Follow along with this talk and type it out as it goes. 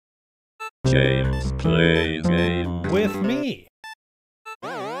James plays games with me.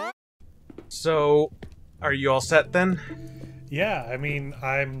 So, are you all set then? Yeah, I mean,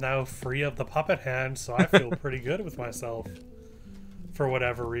 I'm now free of the puppet hand, so I feel pretty good with myself for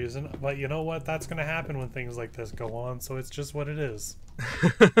whatever reason. But you know what? That's going to happen when things like this go on, so it's just what it is.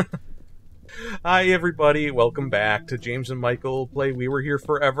 Hi, everybody. Welcome back to James and Michael Play We Were Here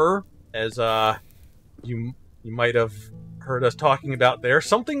Forever. As you might have heard us talking about there,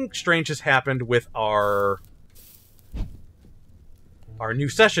 something strange has happened with our new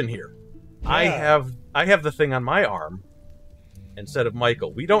session here. Yeah. I have the thing on my arm instead of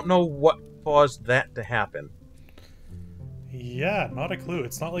Michael. We don't know what caused that to happen. Yeah, not a clue.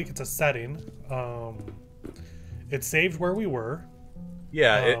 It's not like it's a setting. It saved where we were.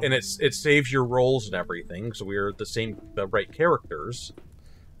 Yeah, and it saves your roles and everything, so we're the right characters.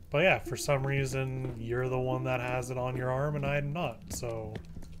 But yeah, for some reason, you're the one that has it on your arm, and I'm not, so...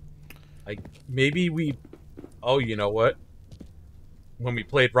 Oh, you know what? When we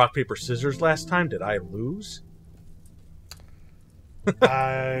played Rock, Paper, Scissors last time, did I lose?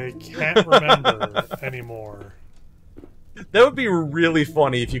 I can't remember anymore. That would be really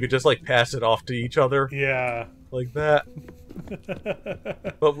funny if you could just, like, pass it off to each other. Yeah. Like that.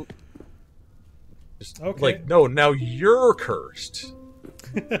 But... Just, okay. Like, no, now you're cursed.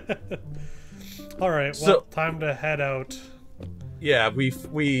 Alright, well, time to head out. Yeah, we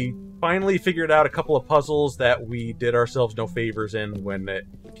finally figured out a couple of puzzles that we did ourselves no favors in when it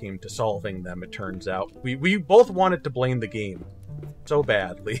came to solving them, it turns out. We both wanted to blame the game so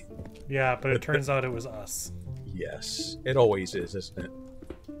badly. Yeah, but it turns out it was us. Yes, it always is, isn't it?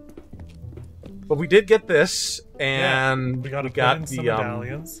 But we did get this, and yeah, we got the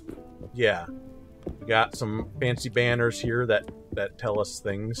medallions. Yeah, we got some fancy banners here that tell us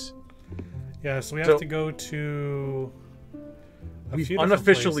things. Yeah, so we have to go to we've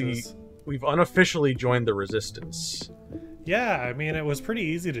unofficially joined the Resistance. Yeah, I mean, it was pretty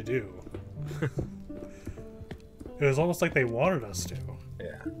easy to do. It was almost like they wanted us to.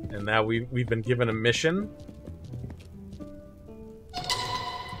 Yeah, and now we've been given a mission.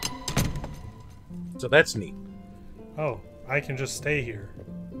 So that's neat. Oh, I can just stay here.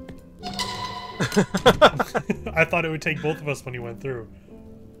 I thought it would take both of us when you went through.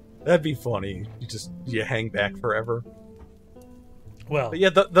 That'd be funny. You hang back forever. Well, but yeah,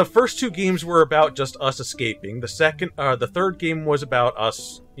 the first two games were about just us escaping. The third game was about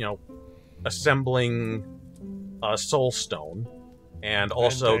us, assembling a soul stone, and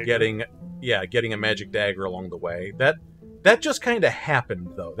also getting a magic dagger along the way. That just kind of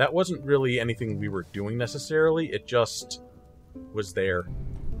happened, though. That wasn't really anything we were doing necessarily. It just was there.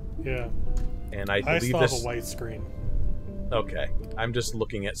 Yeah. And I believe still have a white screen. Okay. I'm just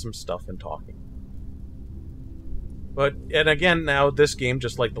looking at some stuff and talking. And again, now this game,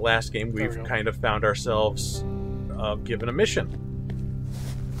 just like the last game, we've kind of found ourselves given a mission.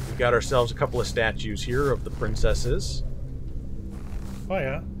 We got ourselves a couple of statues here of the princesses. Oh,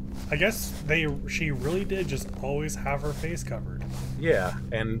 yeah. I guess she really did just always have her face covered. Yeah,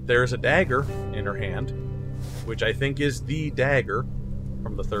 and there's a dagger in her hand, which I think is the dagger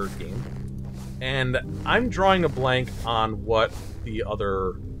from the third game. And I'm drawing a blank on what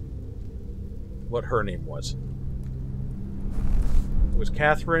her name was. It was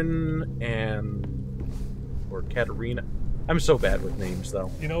Catherine or Katerina. I'm so bad with names,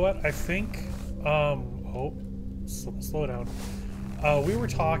 though. You know what? I think, slow down. We were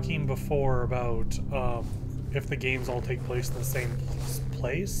talking before about if the games all take place in the same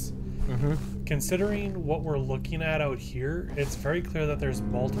place. Mm-hmm. Considering what we're looking at out here, it's very clear that there's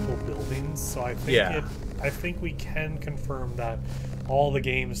multiple buildings. So I think I think we can confirm that all the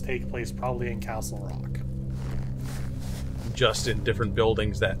games take place probably in Castle Rock. Just in different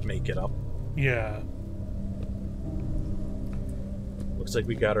buildings that make it up. Yeah. Looks like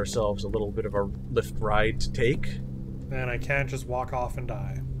we got ourselves a little bit of a lift ride to take. And I can't just walk off and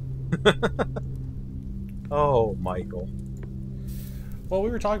die. Oh, Michael. Well, we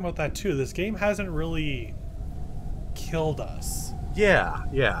were talking about that too. This game hasn't really killed us. Yeah,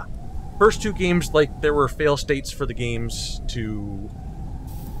 yeah. First two games, like, there were fail states for the games to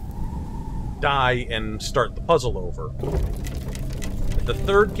die and start the puzzle over. The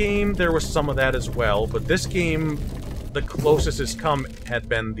third game, there was some of that as well, but this game, the closest it's come had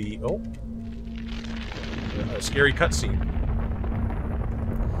been a scary cutscene.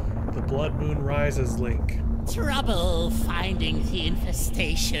 The Blood Moon Rises Link. Trouble finding the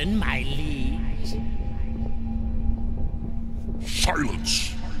infestation, my liege.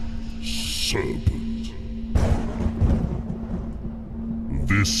 Silence, serpent.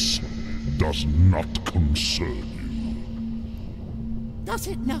 This does not concern you. Does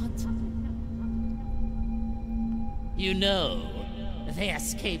it not? You know, they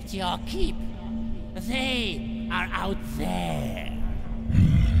escaped your keep. They are out there.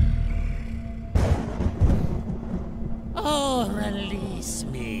 Oh, release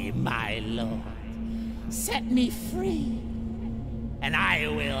me, my lord. Set me free, and I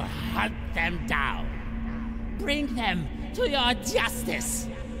will hunt them down. Bring them to your justice.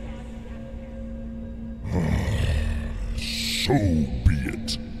 So be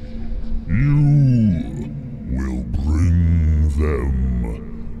it. You will bring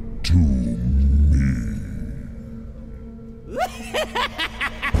them to me.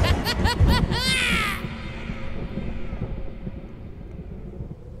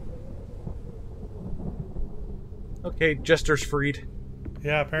 Okay, Jester's freed.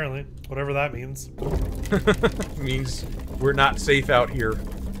 Yeah, apparently. Whatever that means. Means we're not safe out here.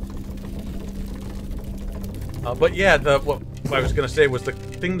 But yeah, what I was gonna say was the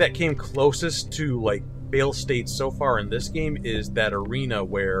thing that came closest to like fail states so far in this game is that arena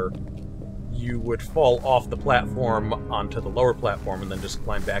where you would fall off the platform onto the lower platform and then just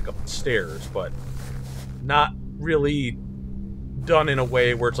climb back up the stairs, but not really done in a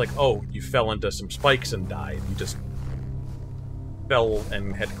way where it's like, oh, you fell into some spikes and died. You just fell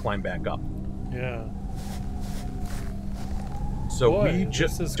and had to climb back up. Yeah. So Boy, we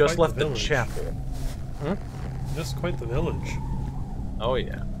this is just quite left the the village. chapel. Hmm? Just quite the village. Oh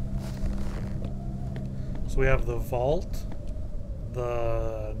yeah. So we have the Vault,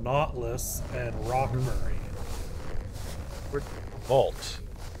 the Nautilus, and Rockbury. Vault.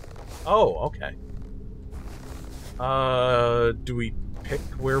 Oh, okay. Do we pick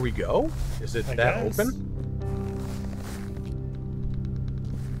where we go? Is it I that guess. open?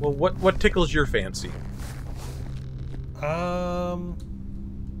 Well, what tickles your fancy?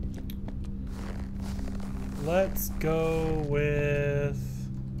 Let's go with...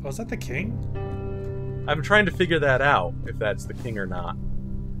 Oh, is that the king? I'm trying to figure that out, if that's the king or not.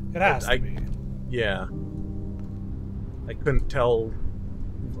 It has I- to be. Yeah. I couldn't tell...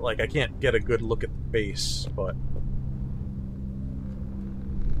 Like, I can't get a good look at the face, but...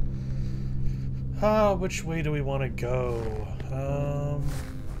 Which way do we want to go?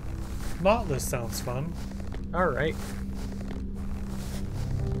 Nautilus sounds fun. Alright.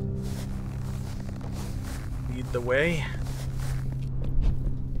 Lead the way.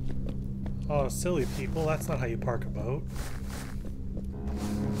 Oh, silly people, that's not how you park a boat.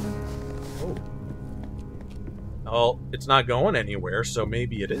 Oh. Oh, it's not going anywhere, so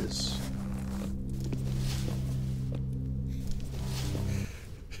maybe it is.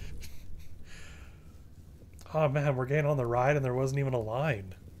 Oh man, we're getting on the ride and there wasn't even a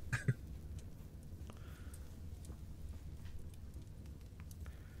line.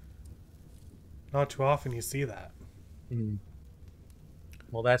 Not too often you see that.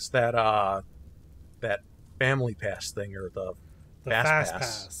 Well, that's that, that family pass thing, or the The Fast Fast Pass.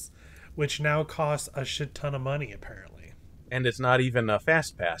 Pass, which now costs a shit ton of money, apparently. And it's not even a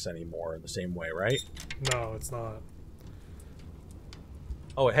fast pass anymore in the same way, right? No, it's not.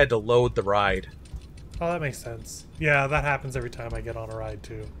 Oh, it had to load the ride. Oh, that makes sense. Yeah, that happens every time I get on a ride,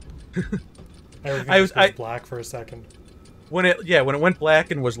 too. Everything I just was- goes black for a second. When it went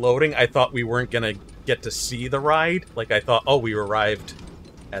black and was loading, I thought we weren't gonna get to see the ride. Like, I thought, oh, we arrived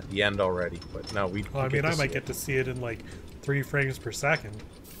at the end already. But no, we. Well, I mean, I might get to see it in like 3 frames per second.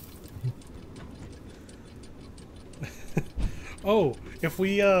 Oh, if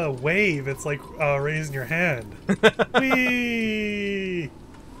we wave, it's like raising your hand. Whee!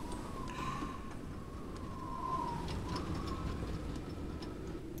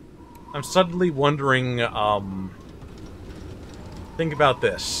 I'm suddenly wondering. Think about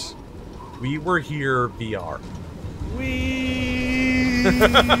this. We were here VR. Whee!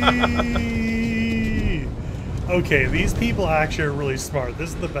 Okay, these people actually are really smart. This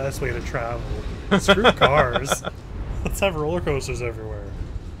is the best way to travel. Screw cars. Let's have roller coasters everywhere.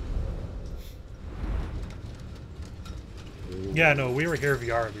 Yeah, no, we were here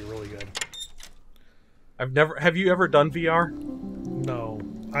VR. It'd be really good. Have you ever done VR? No,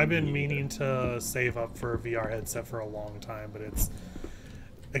 I've been meaning to save up for a VR headset for a long time, but it's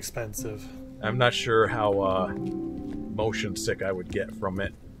expensive. I'm not sure how motion sick I would get from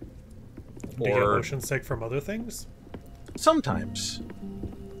it. Do you get motion sick from other things? Sometimes.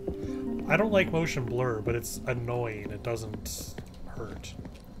 I don't like motion blur, but it's annoying. It doesn't hurt.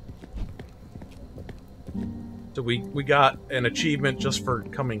 So we got an achievement just for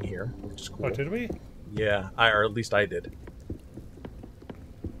coming here, which is cool. Oh, did we? Yeah, or at least I did.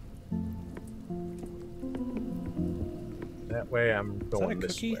 That way I'm that going a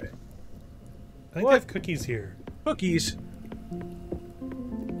this cookie? way. I think What? they have cookies here. Cookies.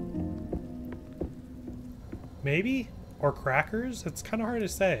 Maybe? Or crackers? It's kind of hard to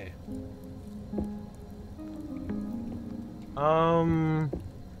say.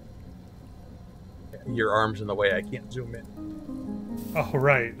 Your arm's in the way. I can't zoom in. Oh,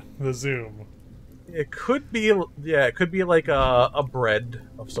 right. The zoom. It could be, yeah, it could be like a bread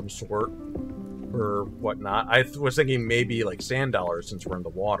of some sort or whatnot. I was thinking maybe like sand dollars since we're in the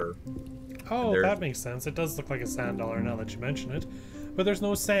water. Oh, that makes sense. It does look like a sand dollar now that you mention it. But there's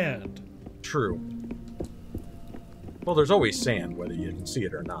no sand. True. Well, there's always sand, whether you can see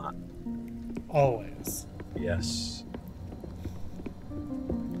it or not. Always. Yes.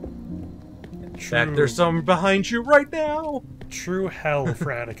 In True. fact, there's some behind you right now! True hell for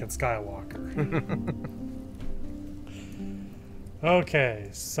Anakin Skywalker. Okay,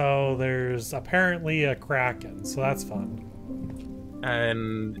 so there's apparently a Kraken, so that's fun.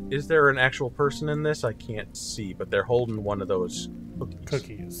 And is there an actual person in this? I can't see, but they're holding one of those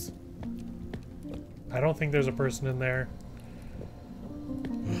Cookies. I don't think there's a person in there.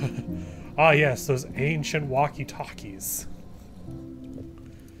 Ah, yes, those ancient walkie-talkies.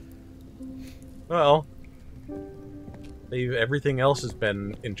 Well, everything else has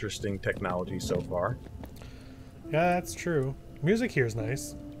been interesting technology so far. Yeah, that's true. Music here is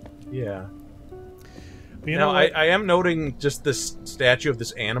nice. Yeah. But you Now, know what? I am noting just this statue of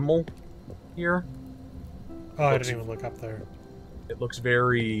this animal here. Oh, I didn't even look up there. It looks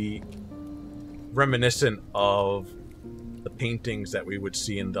very reminiscent of the paintings that we would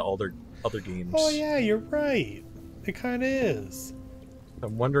see in the other games. Oh yeah, you're right. It kind of is.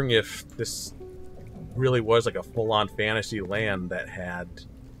 I'm wondering if this really was like a full-on fantasy land that had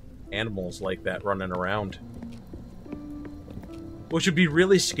animals like that running around. Which would be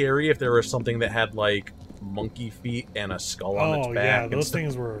really scary if there was something that had like monkey feet and a skull on its Oh back. yeah, and those stuff.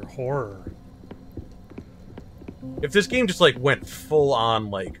 things were horror. If this game just like went full-on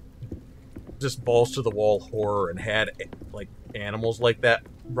like just balls to the wall horror and had like animals like that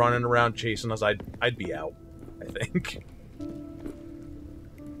running around chasing us, I'd be out, I think.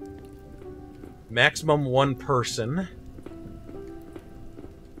 Maximum one person.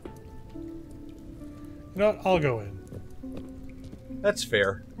 You know what? I'll go in. That's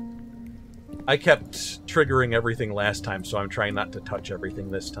fair. I kept triggering everything last time, so I'm trying not to touch everything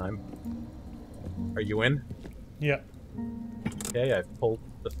this time. Are you in? Yeah. Okay, I've pulled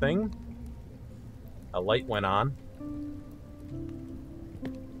the thing. A light went on.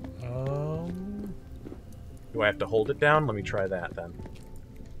 Do I have to hold it down? Let me try that then.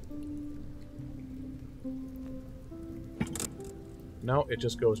 No, it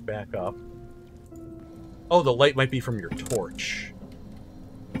just goes back up. Oh, the light might be from your torch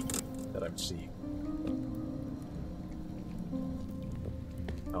that I'm seeing.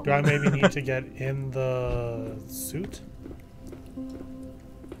 Oh. Do I maybe need to get in the suit?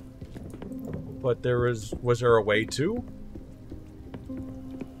 But was there a way to?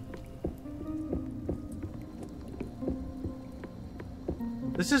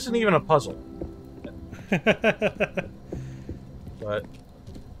 This isn't even a puzzle. But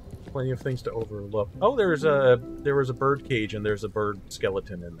plenty of things to overlook. Oh, there was a bird cage and there's a bird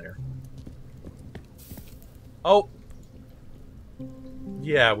skeleton in there. Oh!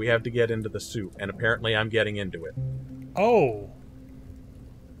 Yeah, we have to get into the suit, and apparently I'm getting into it. Oh!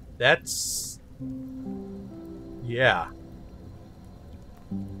 That's... yeah.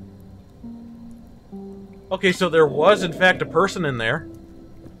 Okay, so there was, in fact, a person in there.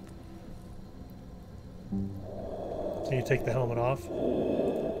 Can you take the helmet off?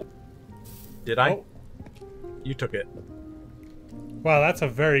 Did I? Oh. You took it. Wow, that's a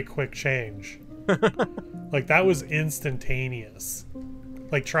very quick change. Like, that was instantaneous.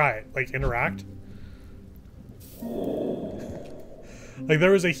 Like, try it. Like, interact. Like,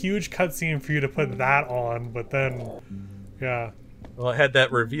 there was a huge cutscene for you to put that on, but then... yeah. Well, I had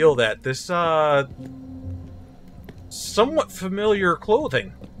that reveal that this, somewhat familiar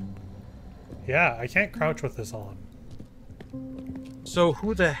clothing. Yeah, I can't crouch with this on. So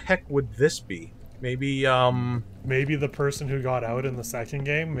who the heck would this be? Maybe, Maybe the person who got out in the second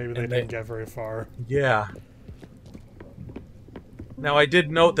game, maybe they And didn't get very far. yeah. Now, I did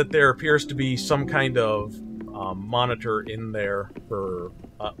note that there appears to be some kind of monitor in there for,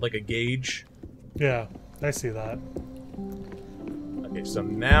 like a gauge. Yeah, I see that. Okay, so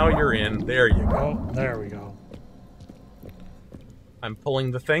now you're in. There you go. Oh, there we go. I'm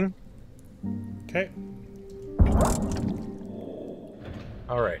pulling the thing. Okay.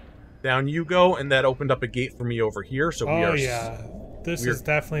 Alright. Down you go, and that opened up a gate for me over here, so we Oh, are... yeah. This is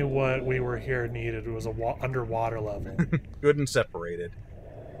definitely what we were here needed. It was a underwater level. good and separated.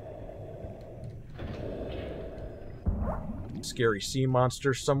 Scary sea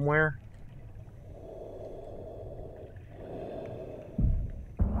monster somewhere.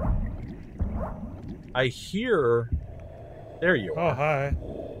 I hear... There you Oh, are. hi.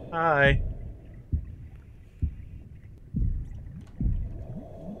 Hi.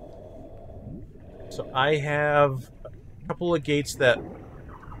 So I have a couple of gates that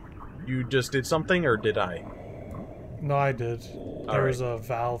you just did something, or did I? No, I did. There's right. a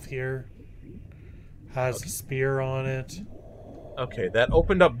valve here. Has a spear on it. Okay, that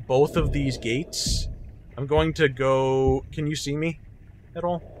opened up both of these gates. I'm going to go... Can you see me at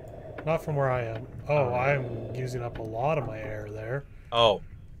all? Not from where I am. Oh, I'm using up a lot of my air there. Oh.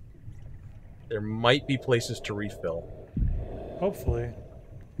 There might be places to refill. Hopefully.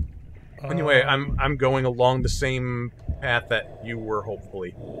 Anyway, I'm going along the same path that you were,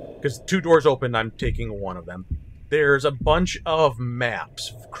 hopefully. Because 2 doors open, I'm taking one of them. There's a bunch of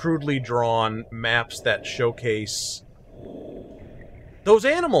maps, crudely drawn maps that showcase those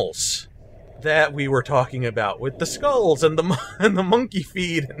animals that we were talking about, with the skulls and the monkey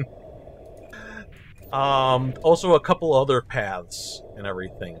feet. And, also a couple other paths and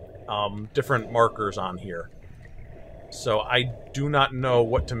everything. Different markers on here. So I do not know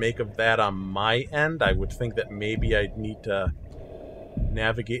what to make of that on my end. I would think that maybe I'd need to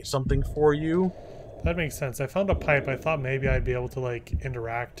navigate something for you. That makes sense. I found a pipe. I thought maybe I'd be able to, like,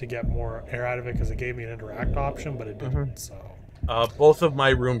 interact to get more air out of it because it gave me an interact option, but it didn't, so... Both of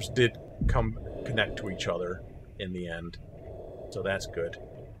my rooms did connect to each other in the end. So that's good.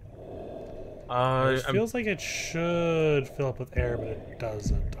 It feels like it should fill up with air, but it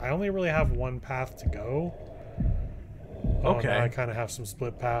doesn't. I only really have one path to go. Okay. Now I kind of have some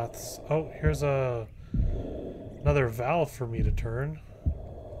split paths. Oh, here's another valve for me to turn.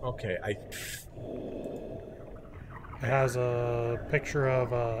 Okay, It has a picture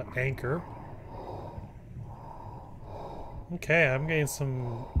of an anchor. Okay, I'm getting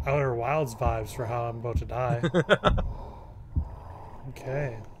some Outer Wilds vibes for how I'm about to die.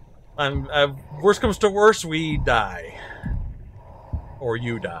 Okay. Worst comes to worst, we die. Or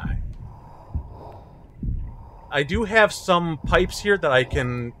you die. I do have some pipes here that I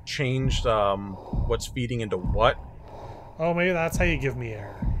can change what's feeding into what. Oh, maybe that's how you give me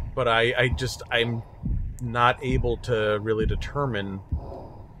air. But I'm not able to really determine.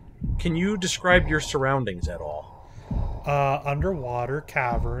 Can you describe your surroundings at all? Underwater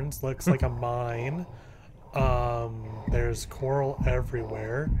caverns, looks like a mine. There's coral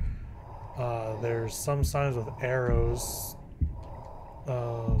everywhere. There's some signs with arrows.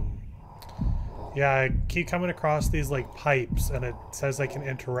 Yeah, I keep coming across these like pipes and it says I can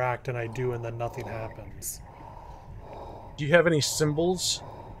interact and I do and then nothing happens. Do you have any symbols?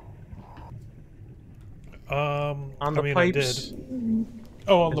 On the pipes? I did.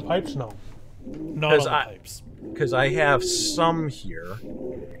 Oh, on the pipes? No. Not on the pipes. Because I have some here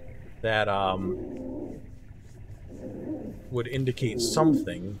that would indicate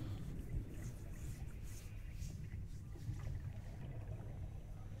something.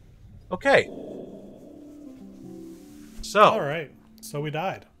 Okay. So. All right. So we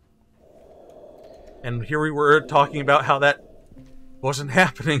died. And here we were talking about how that wasn't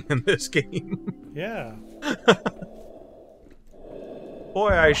happening in this game. Yeah.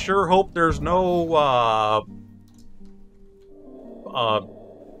 Boy, I sure hope there's no,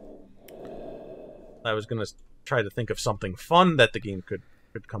 I was gonna try to think of something fun that the game could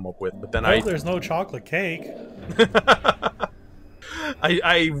come up with, but then there's no chocolate cake.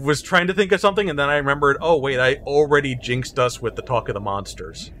 I was trying to think of something, and then I remembered, oh wait, I already jinxed us with the Talk of the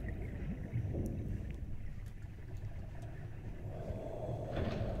Monsters.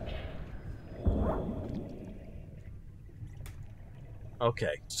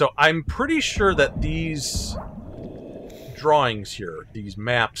 Okay, so I'm pretty sure that these drawings here, these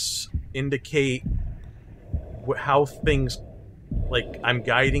maps, indicate how things, like, I'm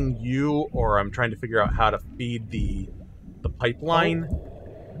guiding you, or I'm trying to figure out how to feed the pipeline.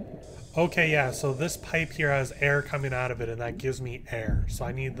 Okay, yeah, so this pipe here has air coming out of it, and that gives me air. So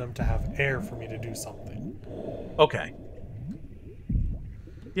I need them to have air for me to do something. Okay.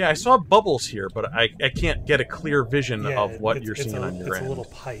 Yeah, I saw bubbles here, but I can't get a clear vision of what you're seeing on your end. It's a little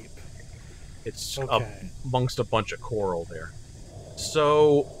pipe. It's okay. Amongst a bunch of coral there.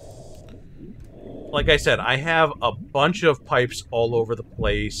 So, like I said, I have a bunch of pipes all over the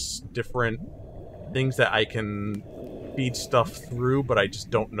place, different things that I can feed stuff through, but I just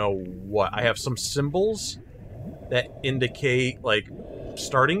don't know what. I have some symbols that indicate, like,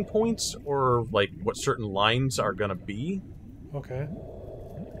 starting points, or, like, what certain lines are gonna be. Okay.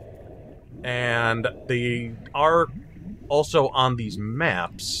 And they are also on these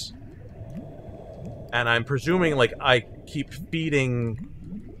maps. And I'm presuming, like, I keep feeding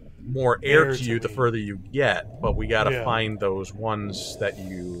more air to you the further you get, but we gotta find those ones that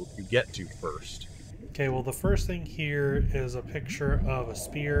you get to first. Okay, well, the first thing here is a picture of a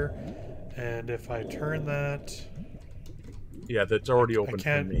spear, and if I turn that... Yeah, that's already I open for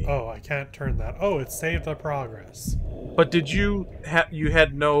can't... me. Oh, I can't turn that. Oh, it saved the progress. But did you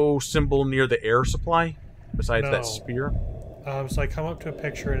had no symbol near the air supply besides No. that spear? So I come up to a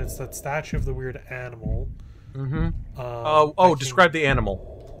picture, and it's that statue of the weird animal. Mm-hmm. I Describe the animal.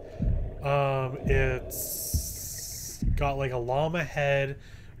 It's got like a llama head,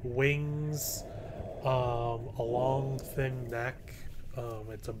 wings, a long thin neck.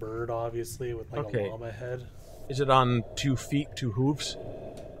 It's a bird, obviously, with like Okay. a llama head. Is it on 2 feet, 2 hooves?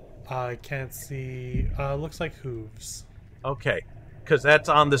 I can't see. Looks like hooves. Okay, because that's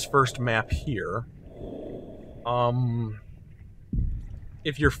on this first map here.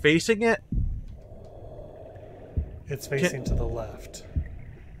 If you're facing it, It's facing to the left.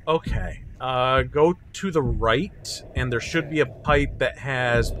 okay. Go to the right, and there should be a pipe that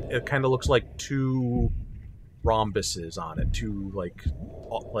has. It kind of looks like 2 rhombuses on it, 2 like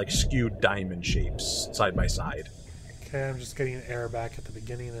skewed diamond shapes side by side. Okay, I'm just getting air back at the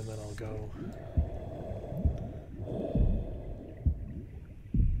beginning, and then I'll go.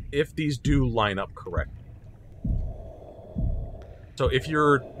 If these do line up correct. So if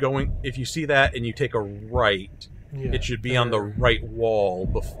you see that and you take a right, Yeah, it should be on the there- right wall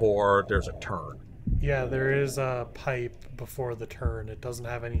before there's a turn. Yeah, there is a pipe before the turn. It doesn't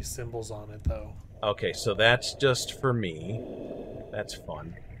have any symbols on it, though. Okay, so that's just for me. That's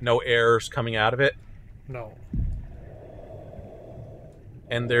fun. No errors coming out of it, No.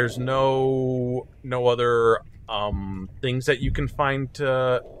 and there's no other things that you can find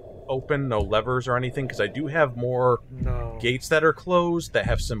to open. No levers or anything, because I do have more No. gates that are closed that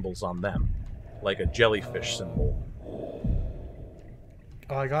have symbols on them, like a jellyfish symbol.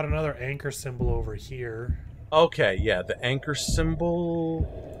 Oh, I got another anchor symbol over here. Okay, yeah, the anchor symbol.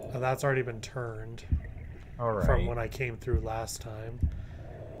 That's already been turned All right. from when I came through last time.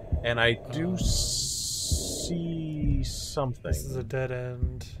 And I do see something. This is a dead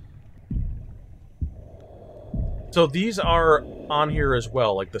end. So these are on here as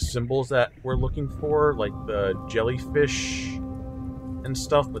well, like the symbols that we're looking for, like the jellyfish and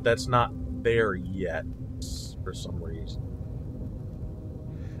stuff, but that's not there yet for some reason.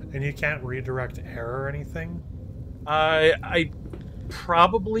 And you can't redirect air or anything? I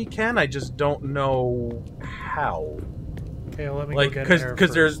probably can, I just don't know how. Okay, let me Like, go get air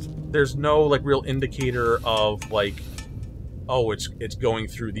because first. there's no like real indicator of like, oh, it's going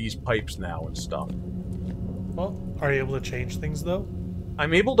through these pipes now and stuff. Well, are you able to change things, though?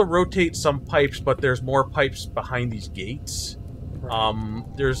 I'm able to rotate some pipes, but there's more pipes behind these gates. Right.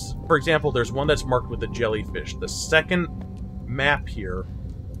 For example, there's one that's marked with a jellyfish. The second map here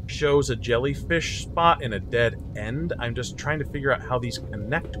shows a jellyfish spot and a dead end. I'm just trying to figure out how these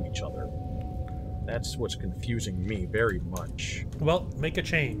connect to each other. That's what's confusing me very much. Well, make a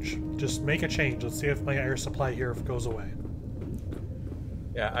change. Just make a change. Let's see if my air supply here goes away.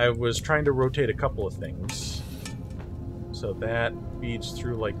 Yeah, I was trying to rotate a couple of things. So that feeds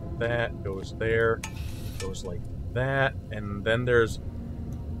through like that, goes there, goes like that, and then there's...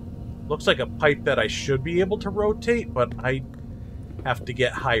 looks like a pipe that I should be able to rotate, but I have to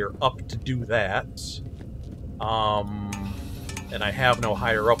get higher up to do that. And I have no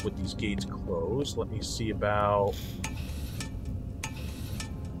higher up with these gates closed. Let me see about...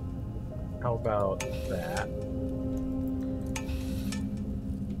 how about that?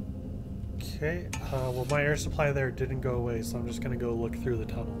 Okay, well, my air supply there didn't go away, so I'm just gonna go look through the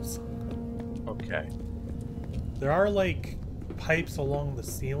tunnels. Okay. There are, like, pipes along the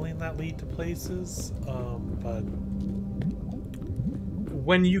ceiling that lead to places, but...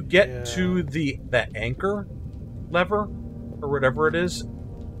 When you get Yeah. to that anchor lever, or whatever it is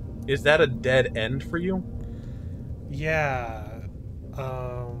that a dead end for you? Yeah,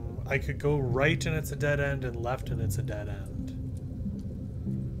 I could go right and it's a dead end, and left and it's a dead end.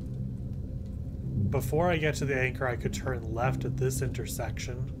 Before I get to the anchor, I could turn left at this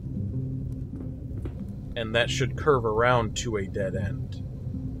intersection. And that should curve around to a dead end.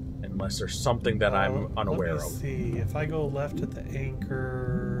 Unless there's something that I'm unaware Let me of. see. If I go left at the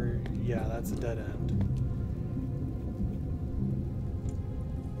anchor, yeah, that's a dead end.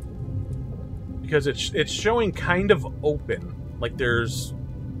 Because it's showing kind of open. Like there's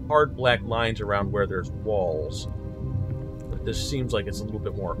hard black lines around where there's walls. But this seems like it's a little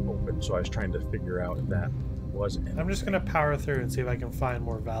bit more open, so I was trying to figure out if that was empty. I'm just gonna power through and see if I can find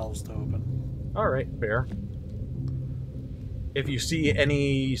more valves to open. Alright, fair. If you see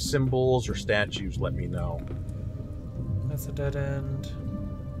any symbols or statues, let me know. That's a dead end.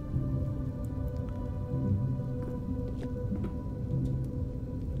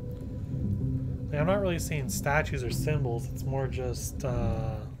 I'm not really seeing statues or symbols. It's more just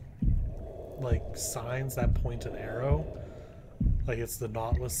like signs that point an arrow. Like it's the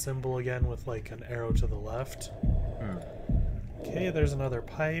Nautilus symbol again with like an arrow to the left. Okay, there's another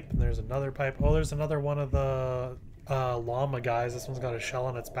pipe, and there's another pipe. Oh, there's another one of the llama guys. This one's got a shell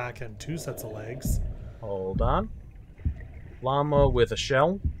on its back and 2 sets of legs. Hold on. Llama with a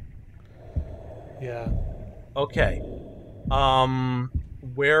shell? Yeah. Okay.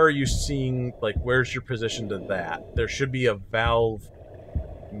 Where are you seeing, like, where's your position to that? There should be a valve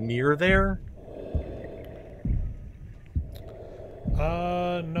near there?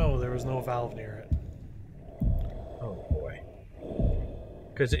 No, there was no valve near it. Oh, boy.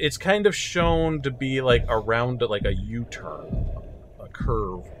 Because it's kind of shown to be, like, around, like, a U-turn. A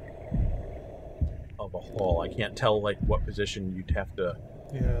curve of a hole. I can't tell, like, what position you'd have to...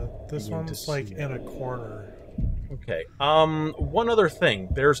 Yeah, this You need to one's like see in a corner. Okay. One other thing.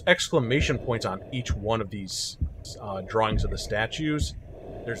 There's exclamation points on each one of these drawings of the statues.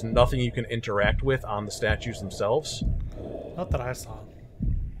 There's nothing you can interact with on the statues themselves. Not that I saw.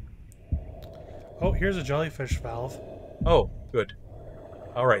 Oh, here's a jellyfish valve. Oh, good.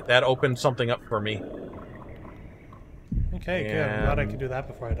 Alright, that opened something up for me. Okay, good. I'm glad I can do that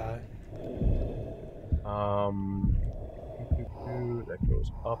before I die. That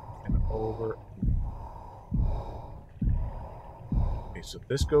goes up and over. Okay, so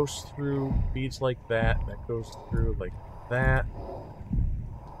this goes through, feeds like that. That goes through like that.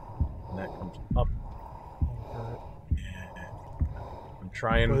 And that comes up. I'm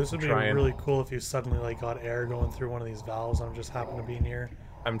trying. Well, this would be really cool if you suddenly like got air going through one of these valves and just happened to be near.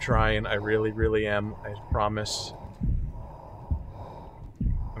 I'm trying. I really, really am. I promise.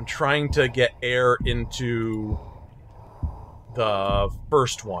 I'm trying to get air into the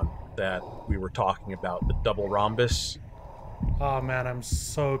first one that we were talking about, the double rhombus. Oh man, I'm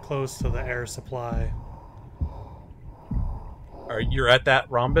so close to the air supply. You're at that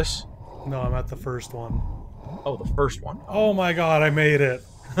rhombus? No, I'm at the first one. Oh, the first one. Oh my god, I made it.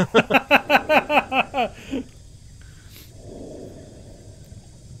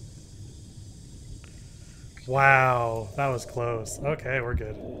 Wow, that was close. Okay, we're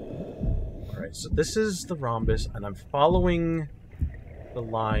good. Alright, so this is the rhombus, and I'm following the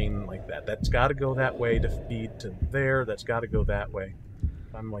line like that. That's got to go that way to feed to there. That's got to go that way.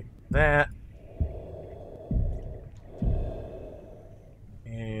 I'm like that.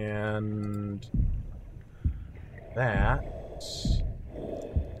 And that.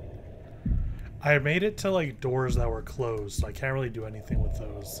 I made it to like doors that were closed, so I can't really do anything with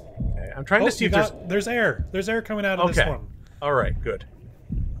those. Okay, I'm trying to see if there's air. There's air coming out of this one. Alright, good.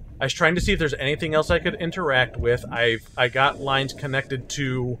 I was trying to see if there's anything else I could interact with. I got lines connected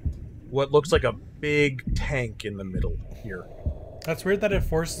to what looks like a big tank in the middle here. That's weird that it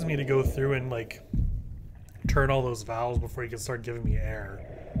forces me to go through and like turn all those valves before you can start giving me air.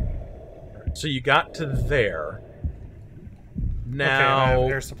 So you got to there. Now, okay, and I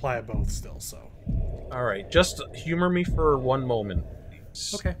have air supply at both still, so. Alright, just humor me for one moment.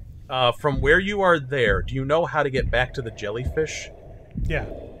 Okay. From where you are there, do you know how to get back to the jellyfish? Yeah.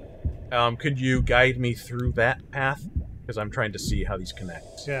 Could you guide me through that path? Because I'm trying to see how these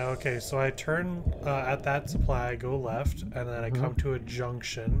connect. Yeah, okay, so I turn at that supply, I go left, and then I come to a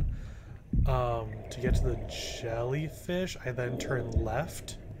junction. To get to the jellyfish, I then turn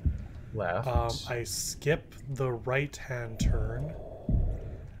left. Left. I skip the right-hand turn.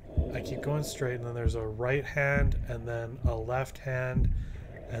 I keep going straight, and then there's a right hand, and then a left hand,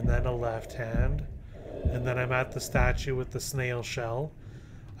 and then a left hand. And then I'm at the statue with the snail shell.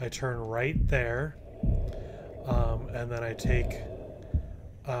 I turn right there. And then I take,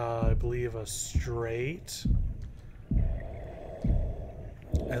 I believe, a straight.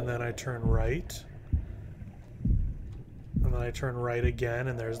 And then I turn right. And then I turn right again,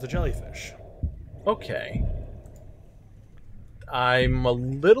 and there's the jellyfish. Okay. I'm a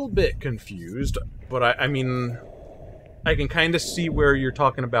little bit confused, but I mean, I can kind of see where you're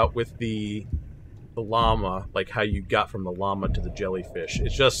talking about with the llama, like how you got from the llama to the jellyfish.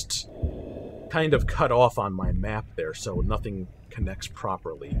 It's just kind of cut off on my map there, so nothing connects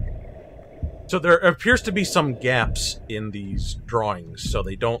properly. So there appears to be some gaps in these drawings, so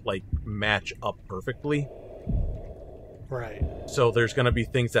they don't, like, match up perfectly. Right. So there's going to be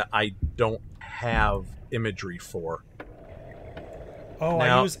things that I don't have imagery for. Oh,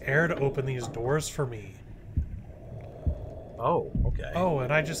 Now, I use air to open these doors for me. Oh, okay. Oh,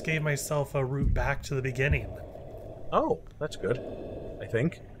 and I just gave myself a route back to the beginning. Oh, that's good. I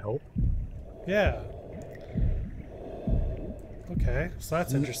think. I hope. Yeah. Okay, so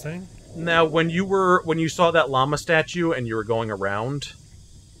that's interesting. Now, when you saw that llama statue and you were going around,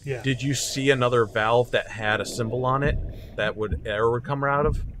 Yeah. Did you see another valve that had a symbol on it that air would come out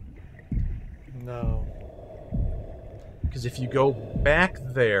of? No. Because if you go back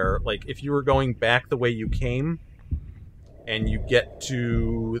there, like if you were going back the way you came, and you get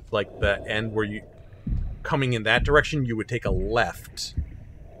to like the end where you coming in that direction, you would take a left,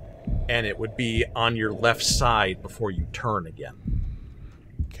 and it would be on your left side before you turn again.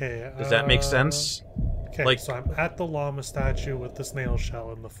 Okay. Does that make sense? Okay, Like- so I'm at the llama statue with the snail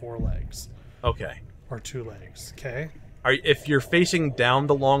shell and the 4 legs. Okay. Or 2 legs. Okay. If you're facing down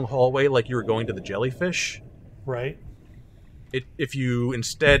the long hallway like you were going to the jellyfish, Right. if you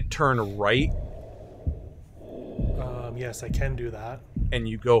instead turn right Yes, I can do that. and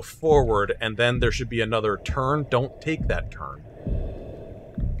you go forward, and then there should be another turn, don't take that turn.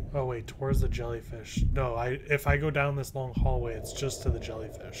 Oh wait, towards the jellyfish. No, if I go down this long hallway, it's just to the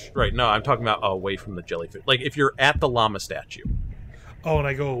jellyfish. Right, no, I'm talking about away from the jellyfish. Like, if you're at the llama statue. Oh, and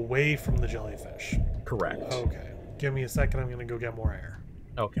I go away from the jellyfish. Correct. Okay. Give me a second, I'm gonna go get more air.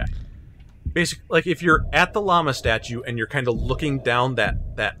 Okay. Basically, like, if you're at the llama statue and you're kind of looking down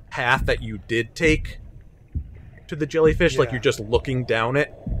that path that you did take to the jellyfish, like Yeah. you're just looking down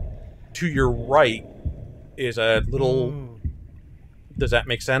it, to your right is a little... Does that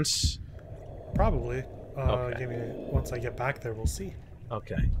make sense? Probably. Okay. Give me once I get back there, we'll see.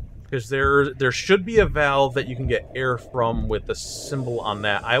 Okay. Because there should be a valve that you can get air from with the symbol on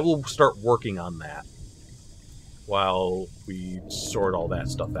that. I will start working on that while we sort all that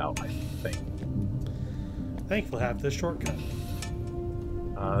stuff out, I think. Thankfully, I have this shortcut.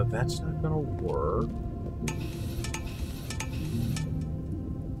 That's not gonna work.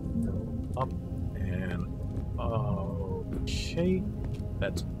 Go up and... Okay.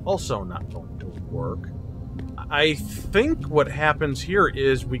 That's also not going to work. I think what happens here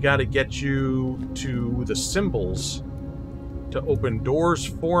is we got to get you to the symbols to open doors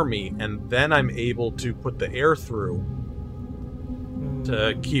for me, and then I'm able to put the air through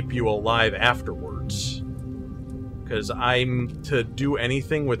to keep you alive afterwards. Because to do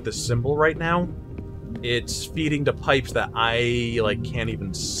anything with the symbol right now, it's feeding to pipes that I can't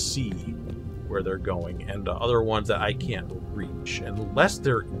even see where they're going, and other ones that I can't reach, unless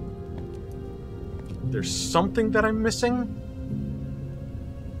there's something that I'm missing.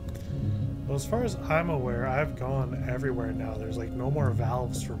 Well, as far as I'm aware, I've gone everywhere now. There's no more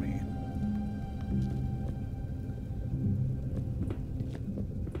valves for me.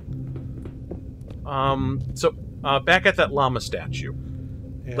 So back at that llama statue.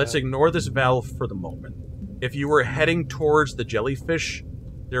 Yeah. Let's ignore this valve for the moment. If you were heading towards the jellyfish,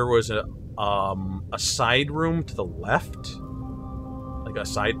 there was a side room to the left, like a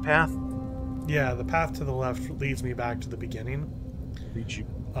side path. Yeah, the path to the left leads me back to the beginning. Leads you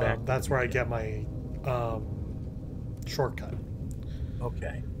back. That's where I get my shortcut.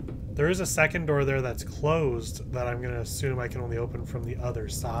 Okay. There is a second door there that's closed that I'm going to assume I can only open from the other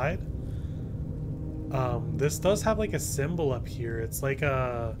side. This does have a symbol up here. It's like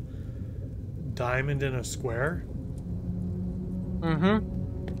a diamond in a square.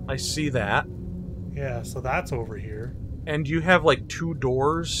 Mm-hmm. I see that. Yeah, so that's over here. And you have 2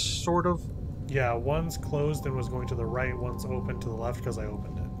 doors, sort of? Yeah, one's closed and was going to the right, one's open to the left because I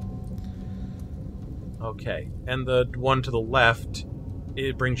opened it. Okay. And the one to the left,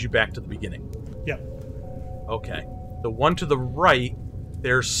 it brings you back to the beginning. Yep. Okay. The one to the right,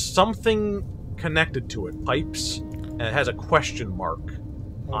 there's something connected to it, pipes, and it has a question mark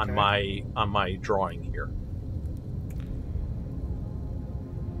on my drawing here.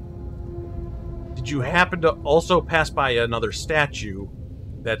 Did you happen to also pass by another statue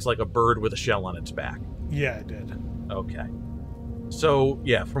that's like a bird with a shell on its back? Yeah, I did. Okay. So,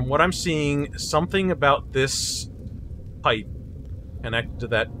 yeah, from what I'm seeing, something about this pipe connected to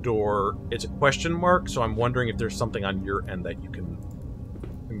that door, it's a question mark, so I'm wondering if there's something on your end that you can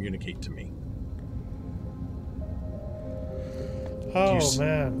communicate to me. Oh,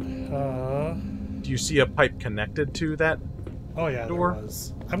 man. Do you see a pipe connected to that? Oh, yeah, door? there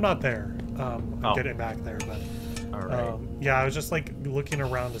was. I'm not there. I'm getting back there, but... All right. Yeah, I was just looking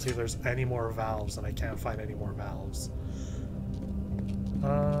around to see if there's any more valves, and I can't find any more valves.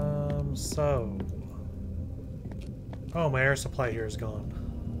 So... Oh, my air supply here is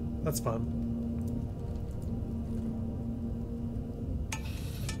gone. That's fun.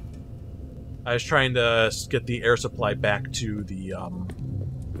 I was trying to get the air supply back to the,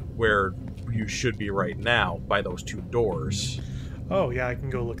 where you should be right now, by those 2 doors. Oh, yeah, I can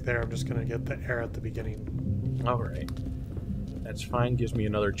go look there. I'm just gonna get the air at the beginning. Alright. That's fine. Gives me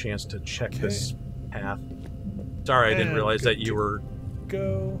another chance to check this path. Sorry, I didn't realize that you were...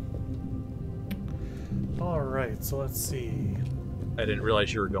 Go. Alright, so let's see. I didn't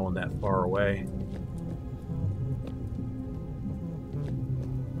realize you were going that far away.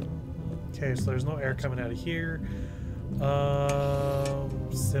 Okay, so there's no air coming out of here.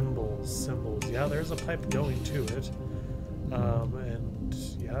 Symbols. Yeah, there's a pipe going to it. And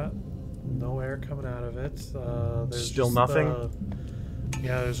yeah, no air coming out of it. There's Still just nothing?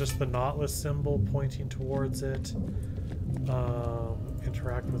 Yeah, there's just the Nautilus symbol pointing towards it.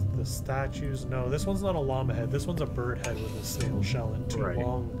 Interact with the statues. No, this one's not a llama head. This one's a bird head with a snail shell and two Right.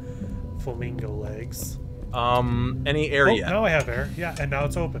 long flamingo legs. Any air Oh, yet? now I have air. Yeah, and now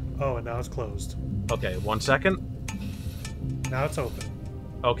it's open. Oh, and now it's closed. Okay, 1 second. Now it's open.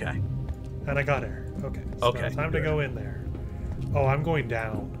 Okay. And I got air. Okay. So Okay, now it's time good. to go in there. Oh, I'm going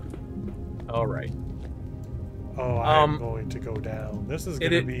down. All right. Oh, I'm going to go down. This is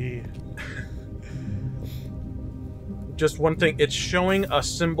going to be... Just one thing. It's showing a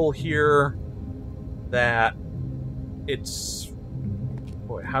symbol here that it's...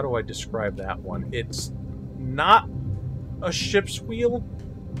 Boy, how do I describe that one? It's not a ship's wheel.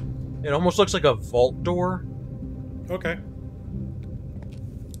 It almost looks like a vault door. Okay.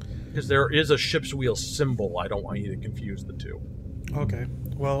 Because there is a ship's wheel symbol. I don't want you to confuse the two. Okay.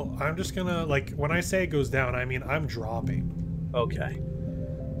 Well, I'm just going to... Like, when I say it goes down, I mean I'm dropping. Okay.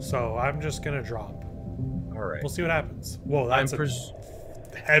 So I'm just going to drop. All right. We'll see what happens. Whoa, that's a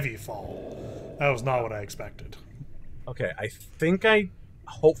heavy fall. That was not what I expected. Okay, I think I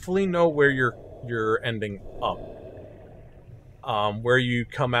hopefully know where you're ending up. Where you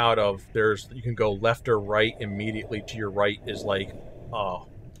come out of, you can go left or right. Immediately to your right is like a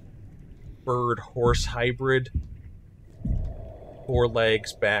bird-horse hybrid. 4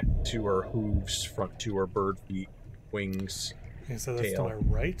 legs, back to her hooves, front to her bird feet, wings. Okay, so that's tail. to my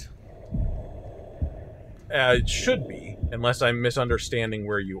right? It should be, unless I'm misunderstanding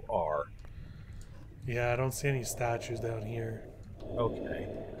where you are. Yeah, I don't see any statues down here. Okay.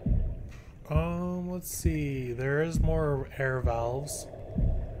 Let's see. There is more air valves.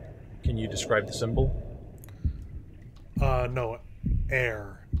 Can you describe the symbol? No,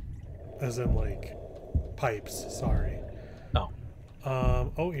 air. As in, like, pipes, sorry. Oh.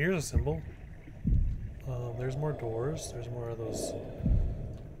 Oh, here's a symbol. There's more doors. There's more of those.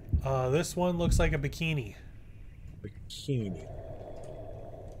 This one looks like a bikini. Bikini.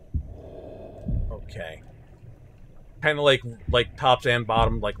 Okay. Kind of like tops and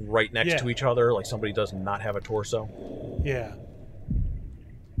bottom, like right next to each other, like somebody does not have a torso. Yeah.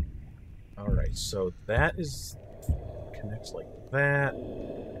 Alright, so that is... connects like that.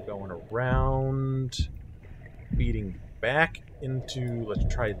 Going around. Feeding back into... Let's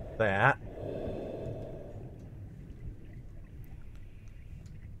try that.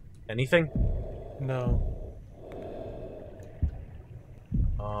 Anything? No.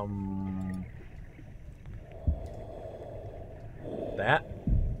 That?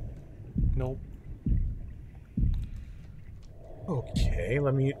 Nope. Okay,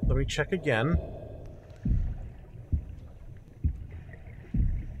 let me check again.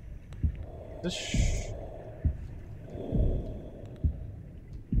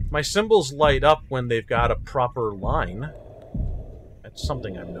 My symbols light up when they've got a proper line. That's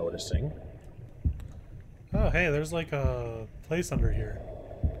something I'm noticing. Oh, hey, there's like a place under here.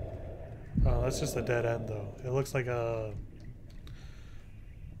 Oh, that's just a dead end, though. It looks like a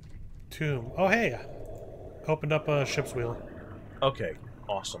tomb. Oh, hey! Opened up a ship's wheel. Okay,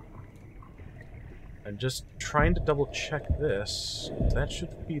 awesome. I'm just trying to double check this. That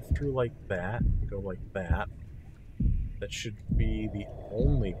should feed through like that, go like that. That should be the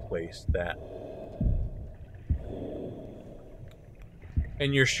only place that...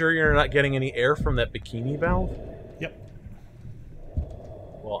 And you're sure you're not getting any air from that bikini valve? Yep.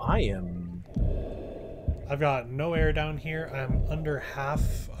 Well, I am... I've got no air down here. I'm under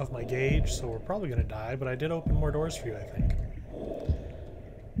half of my gauge, so we're probably going to die, but I did open more doors for you, I think.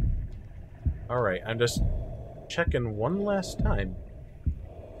 Alright, I'm just checking one last time.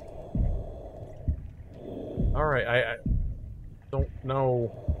 Alright, I don't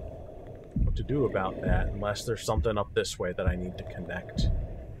know what to do about that unless there's something up this way that I need to connect.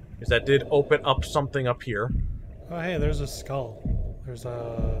 Because that did open up something up here. Oh, hey, there's a skull. There's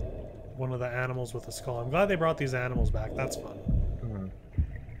one of the animals with a skull. I'm glad they brought these animals back. That's fun.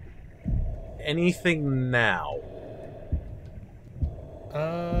 Anything now?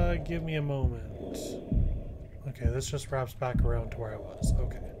 Give me a moment. Okay, this just wraps back around to where I was.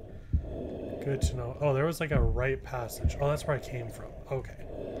 Okay. Good to know. Oh, there was like a right passage. Oh, that's where I came from. Okay.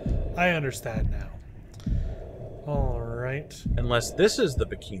 I understand now. Alright. Unless this is the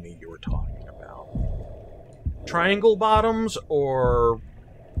bikini you were talking about. Triangle bottoms or...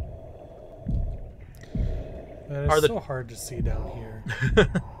 That are the... so hard to see down here.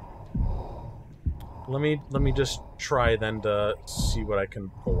 Let me just try then to see what I can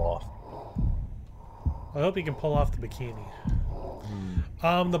pull off. I hope you can pull off the bikini.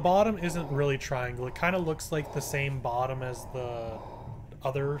 The bottom isn't really triangle. It kind of looks like the same bottom as the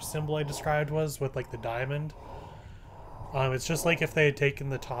other symbol I described was, with like the diamond. It's just like if they had taken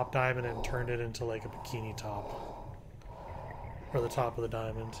the top diamond and turned it into like a bikini top. Or the top of the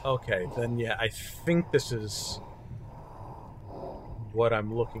diamond. Okay, then yeah, I think this is what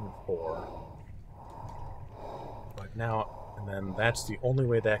I'm looking for. But now, and then that's the only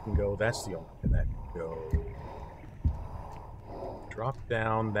way that can go. That's the only way that can go. Drop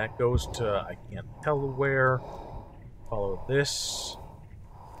down. That goes to, I can't tell where. Follow this.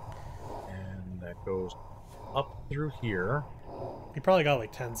 And that goes up through here. You probably got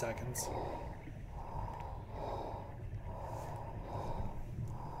like 10 seconds.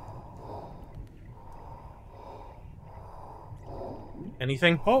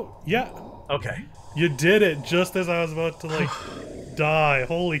 Anything? Oh, yeah. Okay. You did it just as I was about to like die.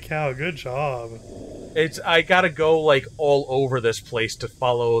 Holy cow, good job. I gotta go like all over this place to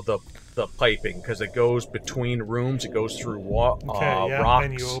follow the piping, because it goes between rooms, it goes through rocks.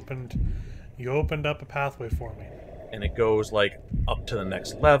 And you opened up a pathway for me. And it goes like up to the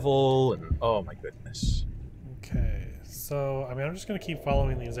next level, and oh my goodness. Okay, so I mean I'm just gonna keep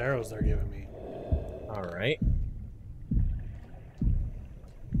following these arrows they're giving me. Alright.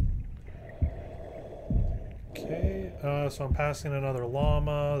 Okay, so I'm passing another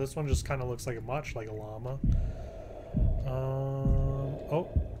llama. This one just kind of looks like much like a llama. Oh,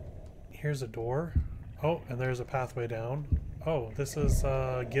 here's a door. Oh, and there's a pathway down. Oh, this is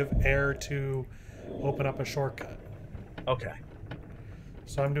give air to open up a shortcut. Okay.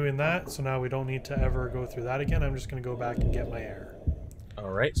 So I'm doing that, so now we don't need to ever go through that again. I'm just going to go back and get my air.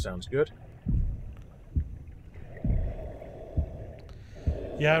 Alright, sounds good.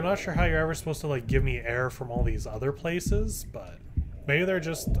 Yeah, I'm not sure how you're ever supposed to like give me air from all these other places, but maybe they're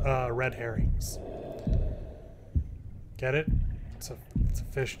just red herrings. Get it? It's a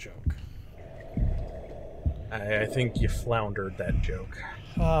fish joke. I think you floundered that joke.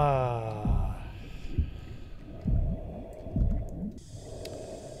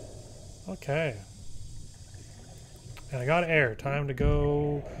 Okay. And I got air. Time to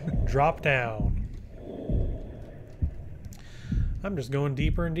go drop down. I'm just going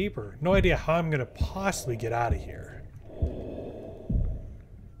deeper and deeper. No idea how I'm going to possibly get out of here.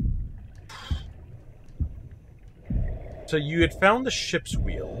 So you had found the ship's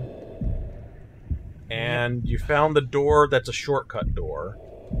wheel, and you found the door that's a shortcut door.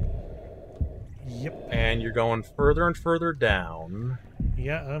 Yep. And you're going further and further down.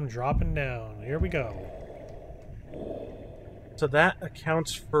 Yeah, I'm dropping down. Here we go. So that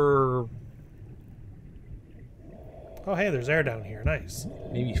accounts for... Oh, hey, there's air down here. Nice.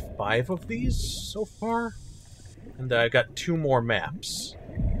 maybe 5 of these so far. And I got 2 more maps.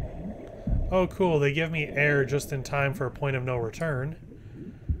 Oh, cool. They give me air just in time for a point of no return.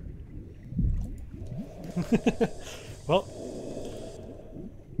 Well,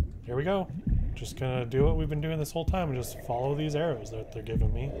 here we go. Just gonna do what we've been doing this whole time and just follow these arrows that they're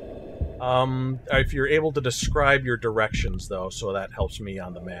giving me. If you're able to describe your directions, though, so that helps me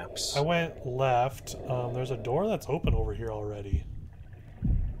on the maps. I went left. There's a door that's open over here already.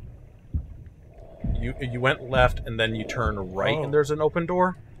 You went left, and then you turn right, and there's an open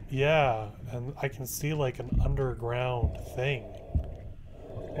door? Yeah, and I can see like an underground thing.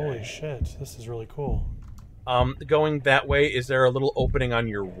 Okay. Holy shit, this is really cool. Going that way, is there a little opening on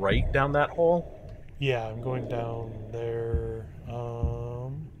your right down that hole? Yeah, I'm going down there.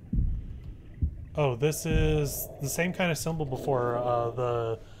 Oh, this is the same kind of symbol before,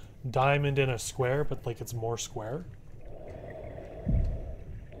 the diamond in a square, but like it's more square.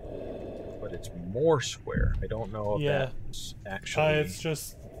 But it's more square. I don't know if that's actually... It's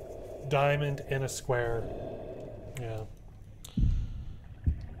just diamond in a square. Yeah.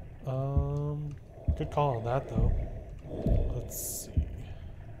 Good call on that, though. Let's see.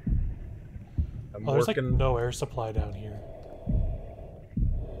 There's like no air supply down here.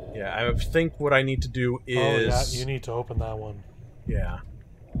 Yeah, I think what I need to do is... Oh, yeah, you need to open that one. Yeah.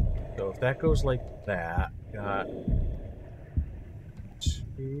 So if that goes like that, got...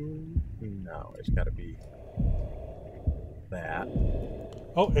 2... No, it's gotta be... that.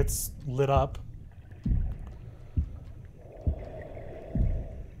 Oh, it's lit up.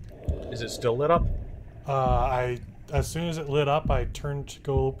 Is it still lit up? As soon as it lit up, I turned to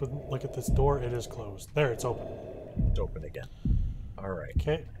go open, look at this door. It is closed. There, it's open. It's open again. Alright.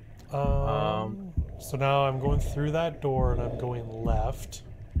 Okay. So now I'm going through that door and I'm going left.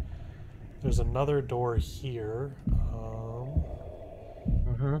 There's another door here.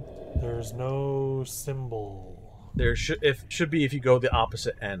 There's no symbol. There should be if you go the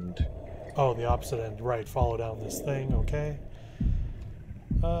opposite end. Oh, the opposite end. Right, follow down this thing, okay.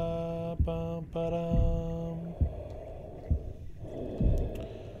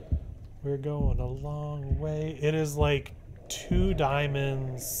 We're going a long way. It is like 2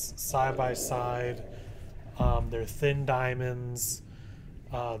 diamonds side by side. They're thin diamonds.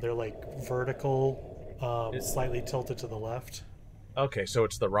 They're like vertical, slightly tilted to the left. Okay, so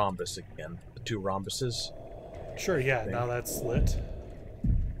it's the rhombus again. The 2 rhombuses. Sure, yeah, now that's lit.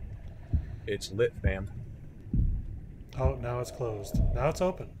 It's lit, fam. Oh, now it's closed. Now it's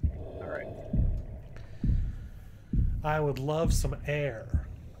open. Alright. I would love some air.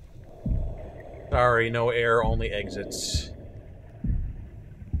 Sorry, no air, only exits.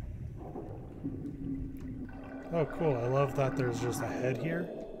 Oh, cool. I love that there's just a head here.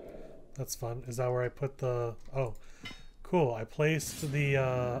 That's fun. Is that where I put the... Oh, cool. I placed the...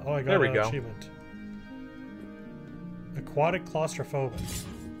 Oh, I got an achievement. Aquatic claustrophobic.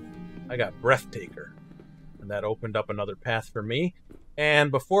 I got Breathtaker. And that opened up another path for me. And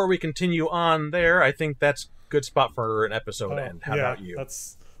before we continue on there, I think that's a good spot for an episode to end. How about you?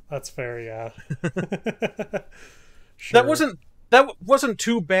 That's fair, yeah. Sure. That wasn't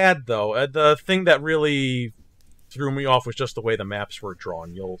too bad though. The thing that really threw me off was just the way the maps were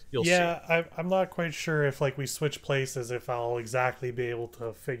drawn. You'll see. Yeah, I'm not quite sure if like we switch places if I'll exactly be able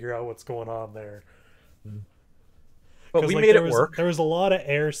to figure out what's going on there. But we made it work. There was a lot of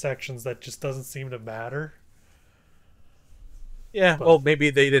air sections that just doesn't seem to matter. Yeah, well, maybe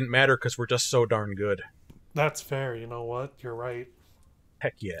they didn't matter because we're just so darn good. That's fair. You know what? You're right.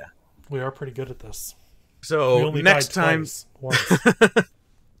 Heck yeah. We are pretty good at this. So next time, once.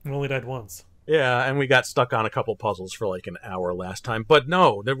 We only died once. Yeah, and we got stuck on a couple puzzles for like an hour last time. But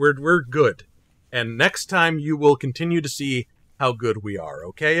no, we're good. And next time you will continue to see how good we are.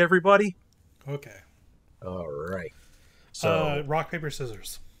 Okay, everybody? Okay. All right. So rock, paper,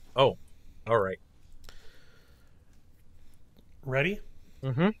 scissors. Oh, all right. Ready?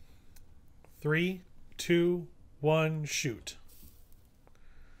 Mm-hmm. 3, 2, 1, shoot.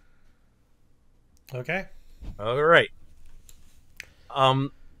 Okay. All right.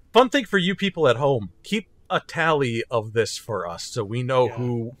 Fun thing for you people at home: keep a tally of this for us, so we know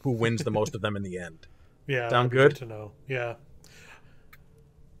who wins the most of them in the end. Yeah. Sound good? To know. Yeah.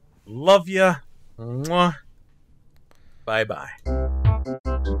 Love ya. Mwah. Bye bye.